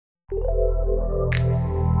And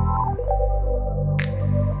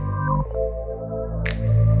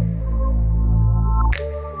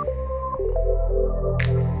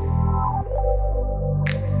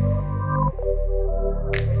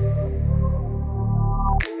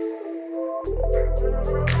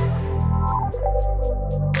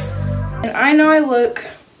I know I look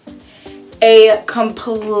a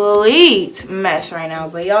complete mess right now,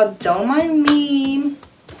 but y'all don't mind me.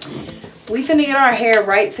 We finna get our hair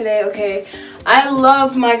right today, okay? I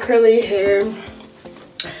love my curly hair,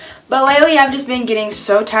 but lately I've just been getting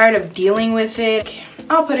so tired of dealing with it.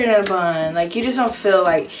 I'll put it in a bun, like you just don't feel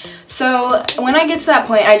like. So when I get to that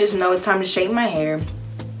point, I just know it's time to straighten my hair.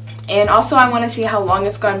 And also I want to see how long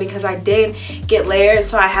it's gone, because I did get layers,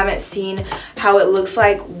 so I haven't seen how it looks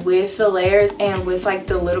like with the layers and with like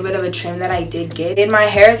the little bit of a trim that I did get. And my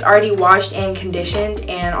hair is already washed and conditioned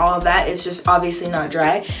and all of that. It's just obviously not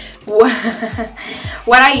dry.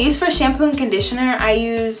 What I use for shampoo and conditioner, I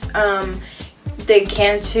use the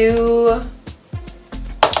Cantu,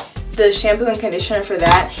 the shampoo and conditioner for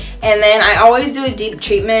that. And then I always do a deep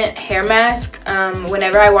treatment hair mask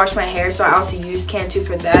whenever I wash my hair, so I also use Cantu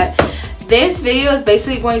for that. This video is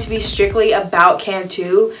basically going to be strictly about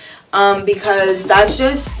Cantu because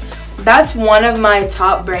that's one of my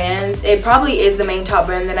top brands. It probably is the main top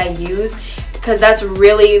brand that I use, because that's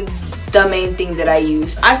really the main thing that I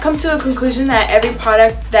use. I've come to a conclusion that every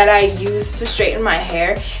product that I use to straighten my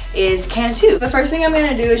hair is Cantu. The first thing I'm going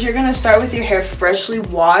to do is you're going to start with your hair freshly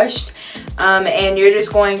washed. And you're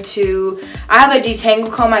just going to, I have a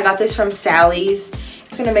detangle comb. I got this from Sally's. I'm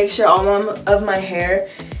just going to make sure all of my hair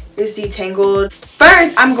is detangled.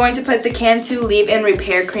 First, I'm going to put the Cantu Leave-In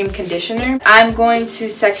Repair Cream Conditioner. I'm going to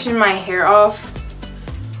section my hair off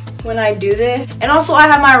when I do this. And also I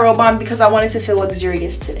have my robe on because I wanted to feel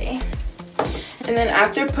luxurious today. And then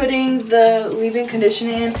after putting the leave-in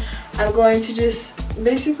conditioner in, I'm going to just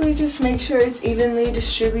basically just make sure it's evenly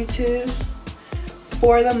distributed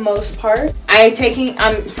for the most part. I'm taking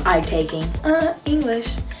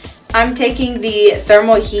the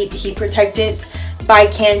Thermal Heat Protectant by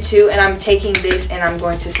Cantu, and I'm taking this and I'm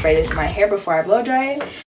going to spray this in my hair before I blow dry it.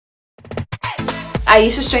 I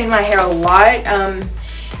used to straighten my hair a lot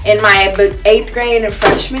in my 8th grade and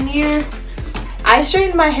freshman year. I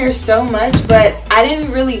straightened my hair so much, but I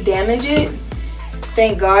didn't really damage it,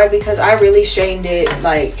 thank God, because I really straightened it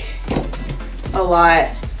like a lot.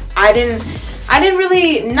 I didn't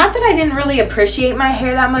really, not that I didn't really appreciate my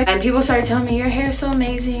hair that much, and people started telling me your hair is so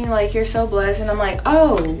amazing, like you're so blessed, and I'm like,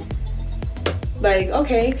 oh, like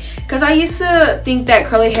okay, because I used to think that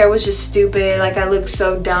curly hair was just stupid, like I looked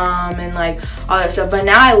so dumb and like all that stuff, but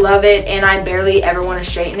now I love it and I barely ever want to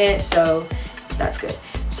straighten it, so that's good.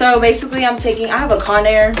 So basically I have a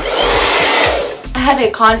Conair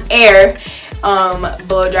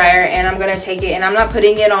blow dryer, and I'm gonna take it, and I'm not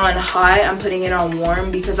putting it on hot, I'm putting it on warm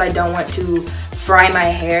because I don't want to fry my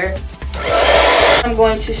hair. I'm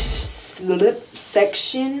going to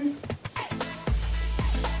section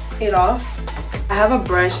it off. I have a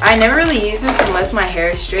brush. I never really use this unless my hair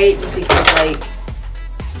is straight, just because like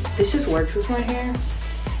this just works with my hair.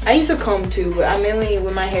 I use a comb too, but I mainly,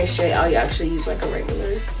 when my hair is straight, I'll actually use like a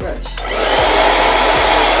regular brush.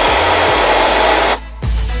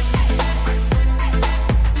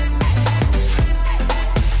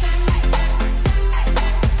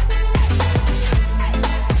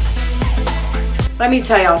 Let me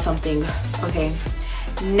tell y'all something, okay?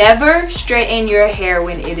 Never straighten your hair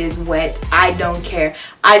when it is wet. I don't care.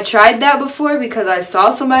 I tried that before because I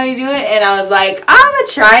saw somebody do it and I was like, I'm gonna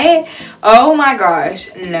try it. Oh my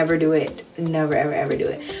gosh, never do it. Never ever ever do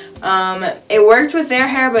it. It worked with their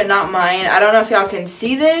hair but not mine. I don't know if y'all can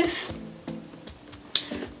see this,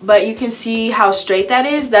 but you can see how straight that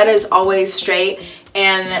is. That is always straight,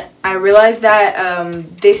 and I realized that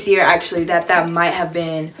this year actually that might have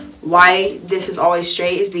been why this is always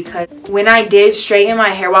straight, is because when I did straighten my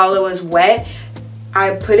hair while it was wet,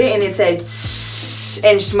 I put it and it said sss,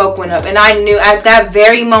 and smoke went up, and I knew at that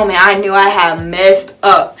very moment, I knew I had messed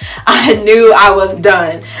up. I knew I was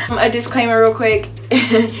done. A disclaimer real quick.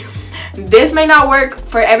 This may not work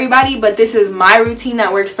for everybody, but this is my routine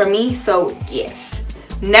that works for me, so yes.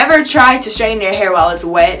 Never try to straighten your hair while it's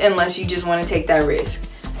wet unless you just want to take that risk.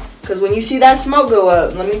 Because when you see that smoke go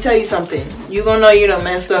up, let me tell you something. You gonna know you done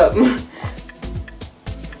messed up.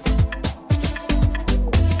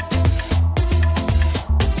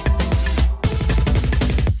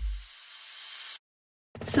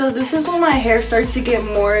 So this is when my hair starts to get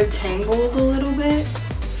more tangled a little bit.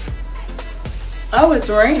 Oh, it's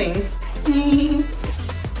raining.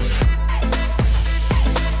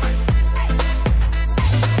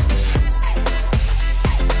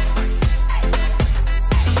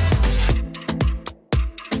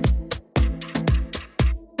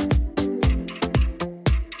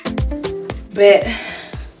 But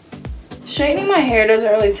straightening my hair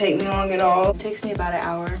doesn't really take me long at all. It takes me about an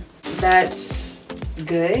hour. That's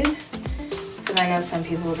good, because I know some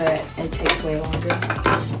people that it takes way longer.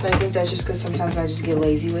 But I think that's just because sometimes I just get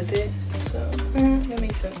lazy with it. So that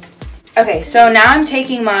makes sense. Okay, so now I'm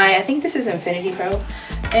taking my, I think this is Infinity Pro.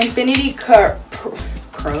 Infinity Pro.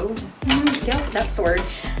 Yeah, that's the word.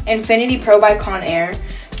 Infinity Pro by Conair.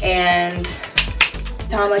 And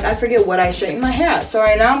now I'm like, I forget what I straighten my hair at. So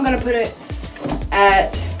right now I'm gonna put it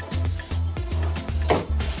at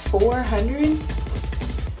 400.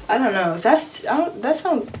 I don't know. That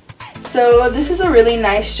sounds. So this is a really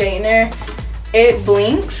nice straightener. It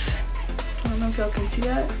blinks. I don't know if y'all can see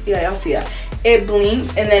that. Yeah, y'all see that. It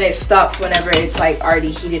blinks and then it stops whenever it's like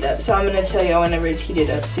already heated up. So I'm gonna tell y'all whenever it's heated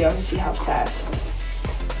up, so y'all can see how fast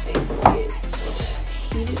it gets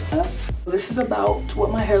heated up. This is about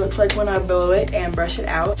what my hair looks like when I blow it and brush it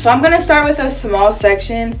out. So I'm gonna start with a small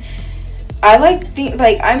section. I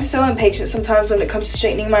I'm so impatient sometimes when it comes to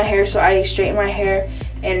straightening my hair, so I straighten my hair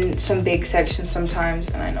in some big sections sometimes,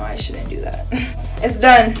 and I know I shouldn't do that. It's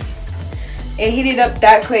done. It heated up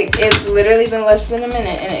that quick. It's literally been less than a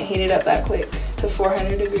minute and it heated up that quick to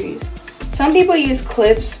 400 degrees. Some people use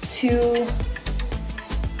clips to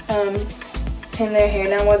pin their hair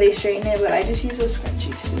down while they straighten it, but I just use a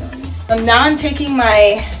scrunchie, to be honest. Now I'm taking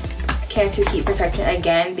my Cantu heat protectant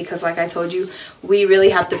again, because like I told you, we really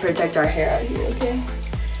have to protect our hair out here, okay?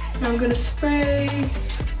 And I'm gonna spray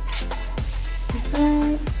like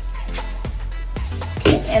that.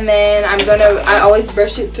 Okay, and then I always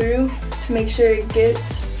brush it through to make sure it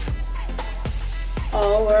gets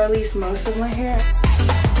all, or at least most of my hair.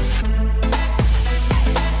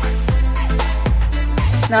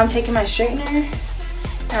 Now I'm taking my straightener.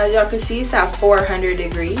 Now y'all can see it's at 400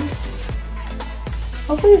 degrees.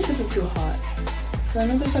 Hopefully this isn't too hot, because I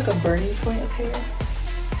know there's like a burning point up here.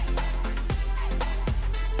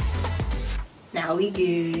 Now we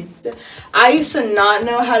good. I used to not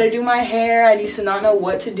know how to do my hair. I used to not know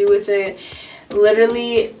what to do with it.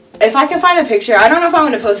 Literally, if I can find a picture, I don't know if I'm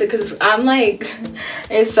going to post it because I'm like,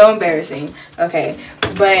 it's so embarrassing. Okay,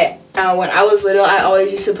 but when I was little, I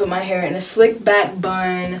always used to put my hair in a slick back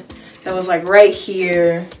bun that was like right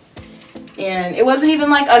here. And it wasn't even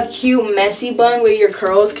like a cute messy bun where your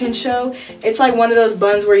curls can show. It's like one of those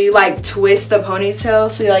buns where you like twist the ponytail.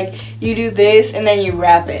 So you do this and then you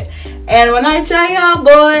wrap it. And when I tell y'all,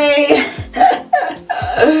 boy,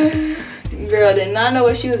 girl did not know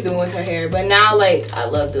what she was doing with her hair. But now like I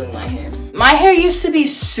love doing my hair. My hair used to be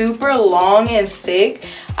super long and thick.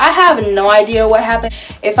 I have no idea what happened.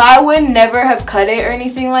 If I would never have cut it or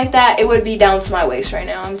anything like that, it would be down to my waist right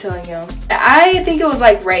now, I'm telling you. I think it was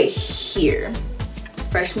like right here,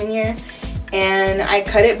 freshman year. And I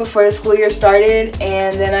cut it before the school year started,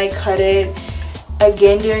 and then I cut it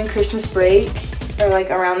again during Christmas break, or like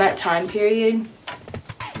around that time period.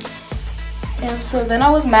 And so then I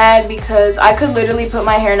was mad because I could literally put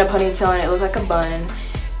my hair in a ponytail and it looked like a bun.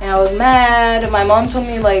 And I was mad. My mom told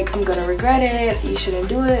me like, I'm gonna regret it, you shouldn't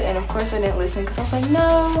do it. And of course I didn't listen, because I was like,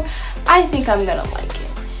 no, I think I'm gonna like it.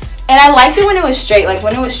 And I liked it when it was straight. Like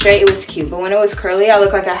when it was straight, it was cute. But when it was curly, I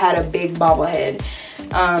looked like I had a big bobblehead.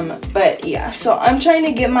 But yeah, so I'm trying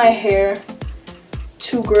to get my hair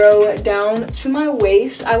to grow down to my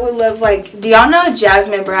waist. I would love, like, do y'all know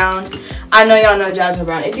Jasmine Brown? I know y'all know Jasmine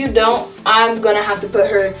Brown. If you don't, I'm gonna have to put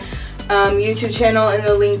her YouTube channel in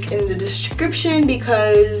the link in the description,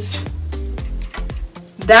 because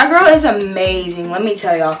that girl is amazing. Let me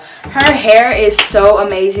tell y'all, her hair is so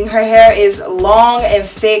amazing. Her hair is long and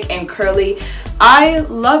thick and curly. I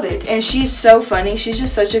love it, and she's so funny. She's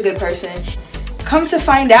just such a good person. Come to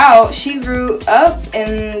find out, she grew up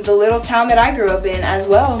in the little town that I grew up in as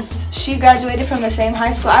well. She graduated from the same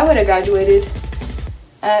high school I would have graduated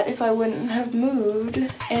at if I wouldn't have moved.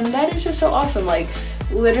 And that is just so awesome. Like,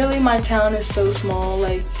 literally my town is so small,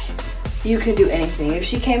 like you could do anything. If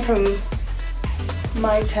she came from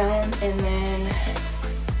my town and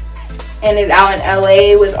is out in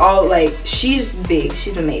LA with all, like, she's big,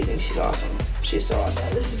 she's amazing, she's awesome, she's so awesome.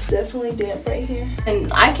 This is definitely damp right here,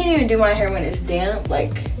 and I can't even do my hair when it's damp,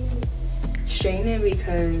 like straighten it,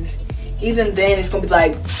 because even then it's gonna be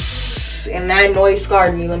like and that noise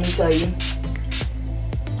scarred me, let me tell you.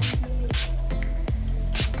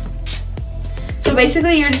 So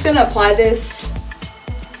basically you're just gonna apply this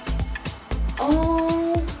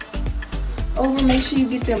all over, make sure you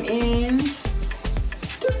get them ends.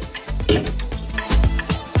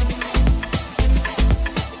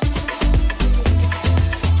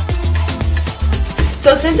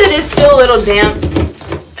 So since it is still a little damp,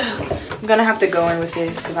 I'm gonna have to go in with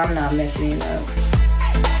this because I'm not messing it up.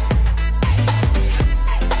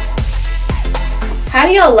 How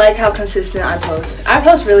do y'all like how consistent I post? I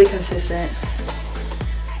post really consistent.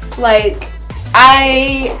 Like,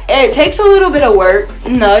 it takes a little bit of work.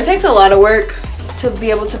 No, it takes a lot of work to be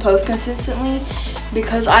able to post consistently,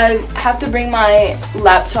 because I have to bring my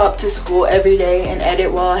laptop to school every day and edit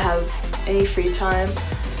while I have any free time.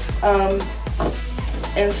 And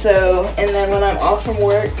then when I'm off from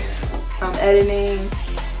work, I'm editing.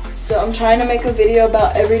 So I'm trying to make a video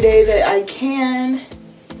about every day that I can,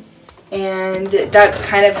 and that's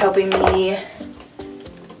kind of helping me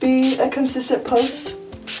be a consistent post.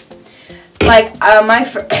 Like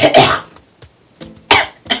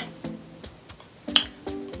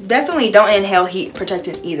definitely don't inhale heat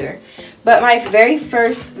protectant either. But my very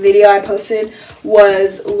first video I posted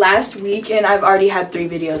was last week, and I've already had 3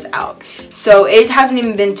 videos out. So it hasn't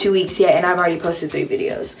even been 2 weeks yet, and I've already posted 3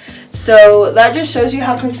 videos. So that just shows you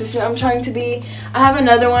how consistent I'm trying to be. I have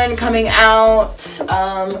another one coming out.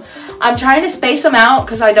 I'm trying to space them out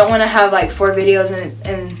because I don't want to have like 4 videos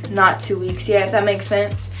in not 2 weeks yet, if that makes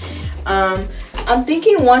sense. I'm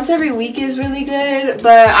thinking once every week is really good,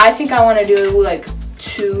 but I think I want to do like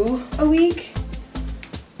 2 a week,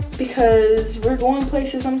 because we're going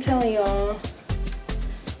places, I'm telling y'all.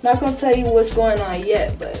 Not gonna tell you what's going on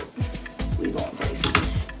yet, but we going places.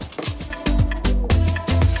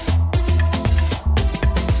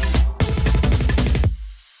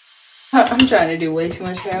 I'm trying to do way too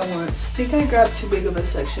much hair at once. I think I grabbed too big of a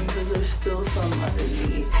section because there's still some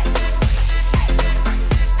underneath.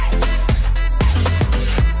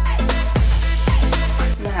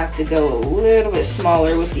 I'm gonna have to go a little bit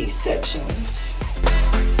smaller with these sections.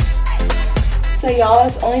 So y'all,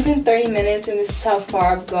 it's only been 30 minutes and this is how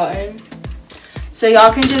far I've gotten. So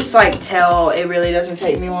y'all can just like tell it really doesn't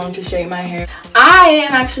take me long to straighten my hair. I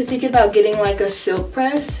am actually thinking about getting like a silk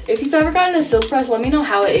press. If you've ever gotten a silk press, let me know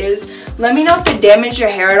how it is. Let me know if it damaged your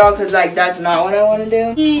hair at all, because like that's not what I want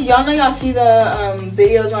to do. Y'all know, y'all see the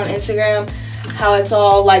videos on Instagram, how it's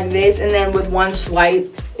all like this, and then with one swipe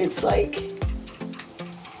it's like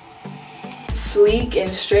sleek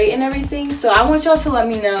and straight and everything. So I want y'all to let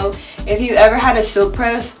me know if you ever had a silk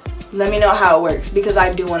press. Let me know how it works, because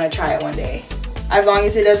I do want to try it one day, as long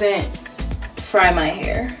as it doesn't fry my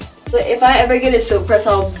hair. But if I ever get a silk press,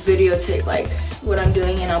 I'll videotape like what I'm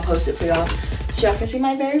doing and I'll post it for y'all, so y'all can see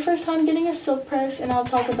my very first time getting a silk press, and I'll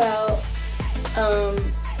talk about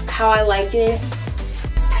how I like it.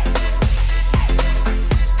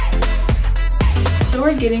 So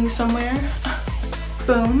we're getting somewhere.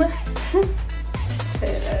 Boom.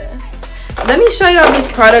 Let me show y'all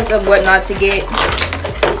this product of what not to get.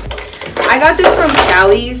 I got this from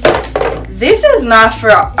Sally's. This is not for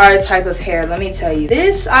our type of hair, let me tell you.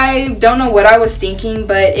 This, I don't know what I was thinking,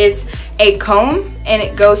 but it's a comb and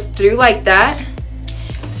it goes through like that.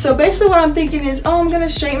 So basically what I'm thinking is, oh, I'm gonna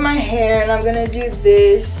straighten my hair and I'm gonna do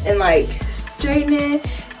this and like straighten it.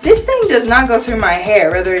 This thing does not go through my hair,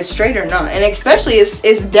 whether it's straight or not. And especially,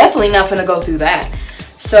 it's definitely not gonna go through that.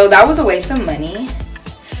 So that was a waste of money.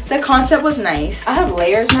 The concept was nice. I have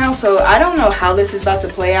layers now, so I don't know how this is about to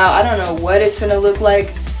play out. I don't know what it's gonna look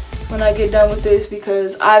like when I get done with this,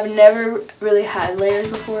 because I've never really had layers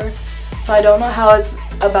before. So I don't know how it's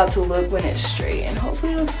about to look when it's straight, and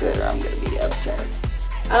hopefully it looks good or I'm gonna be upset.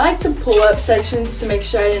 I like to pull up sections to make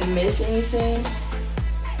sure I didn't miss anything.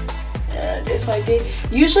 And if I did,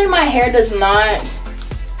 usually my hair does not,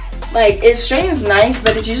 like, it straightens nice,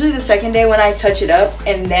 but it's usually the second day when I touch it up,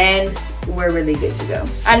 and then we're really good to go.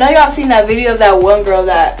 I know y'all seen that video of that one girl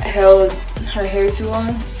that held her hair too long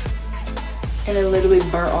and it literally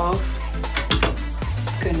burnt off.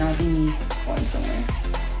 Could not be me going somewhere.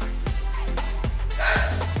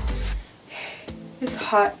 It's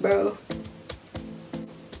hot, bro.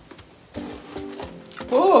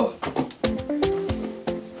 Oh.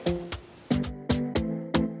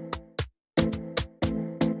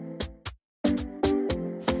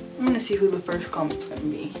 I'm gonna see who the first comment's gonna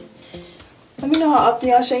be. Let me know how often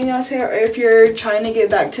y'all straighten y'all's hair, or if you're trying to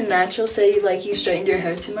get back to natural. Say like you straightened your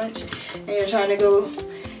hair too much and you're trying to go,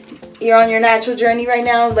 you're on your natural journey right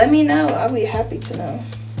now. Let me know. I'll be happy to know.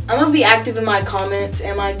 I'm gonna be active in my comments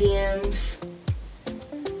and my DMs.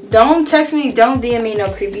 Don't text me, don't DM me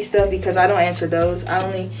no creepy stuff, because I don't answer those.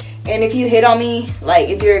 And if you hit on me, like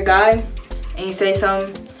if you're a guy and you say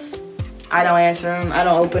something, I don't answer them. I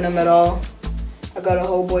don't open them at all. I got a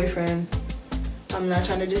whole boyfriend. I'm not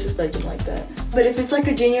trying to disrespect him like that. But if it's like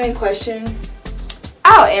a genuine question,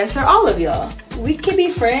 I'll answer all of y'all. We can be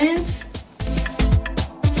friends.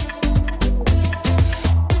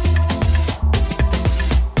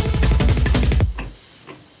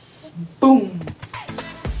 Boom.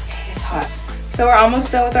 Okay, it's hot. So So we're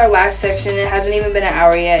almost done with our last section. It hasn't even been an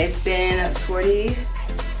hour yet. It's been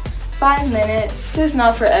 45 minutes. This is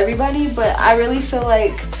not for everybody, but I really feel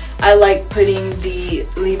like I like putting the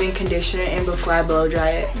leave-in conditioner in before I blow dry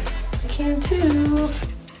it. I can too.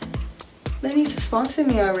 They need to sponsor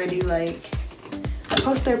me already. Like, I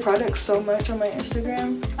post their products so much on my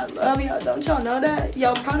Instagram. I love y'all. Don't y'all know that?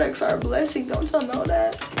 Y'all products are a blessing. Don't y'all know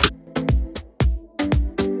that?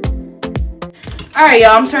 Alright,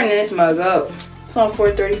 y'all. I'm turning this mug up. It's on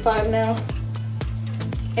 4:35 now.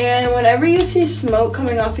 And whenever you see smoke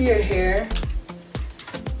coming off of your hair,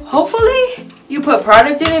 hopefully you put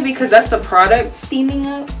product in it because that's the product steaming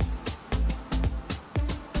up.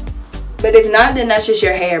 But if not, then that's just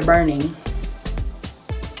your hair burning.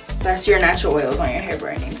 That's your natural oils on your hair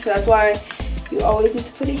burning. So that's why you always need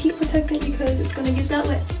to put a heat protectant because it's gonna get that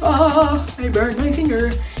layer. Oh, I burned my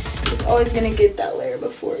finger. It's always gonna get that layer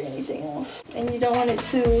before anything else. And you don't want it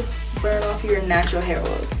to burn off your natural hair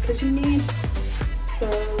oils because you need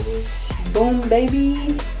those. Boom,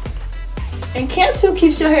 baby. And Cantu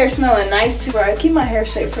keeps your hair smelling nice too. I keep my hair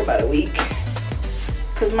straight for about a week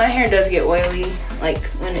because my hair does get oily like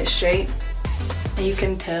when it's straight, and you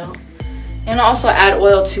can tell. And I also add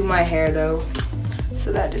oil to my hair though,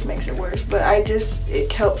 so that just makes it worse. But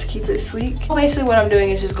it helps keep it sleek. Well, basically what I'm doing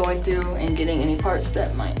is just going through and getting any parts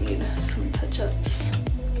that might need some touch-ups.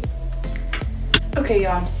 Okay,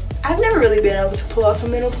 y'all. I've never really been able to pull off a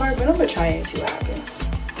middle part, but I'm gonna try it and see what happens.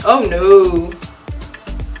 Oh no.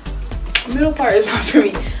 The middle part is not for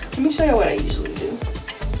me. Let me show you what I usually do.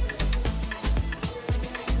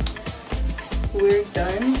 We're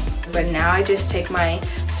done. But now I just take my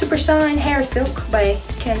Super Shine Hair Silk by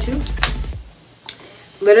Cantu.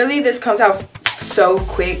 Literally, this comes out so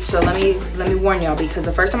quick. So let me warn y'all, because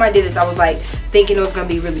the first time I did this, I was like thinking it was gonna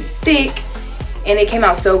be really thick, and it came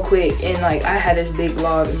out so quick. And like I had this big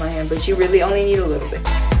blob in my hand, but you really only need a little bit.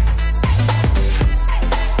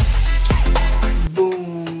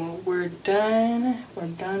 Boom, we're done. We're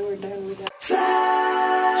done. We're done. We're done.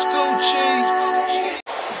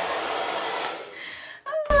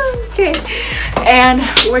 Okay, and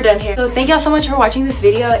we're done here. So thank y'all so much for watching this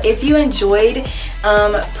video. If you enjoyed,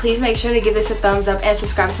 please make sure to give this a thumbs up and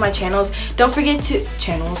subscribe to my channels. Don't forget to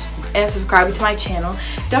subscribe to my channel.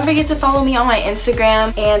 Don't forget to follow me on my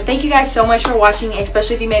Instagram. And thank you guys so much for watching,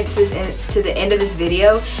 especially if you made it to the end of this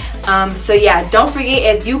video. So yeah, don't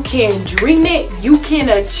forget, if you can dream it, you can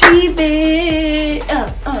achieve it.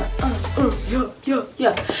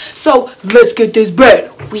 Yeah. So let's get this bread.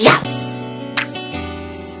 We out.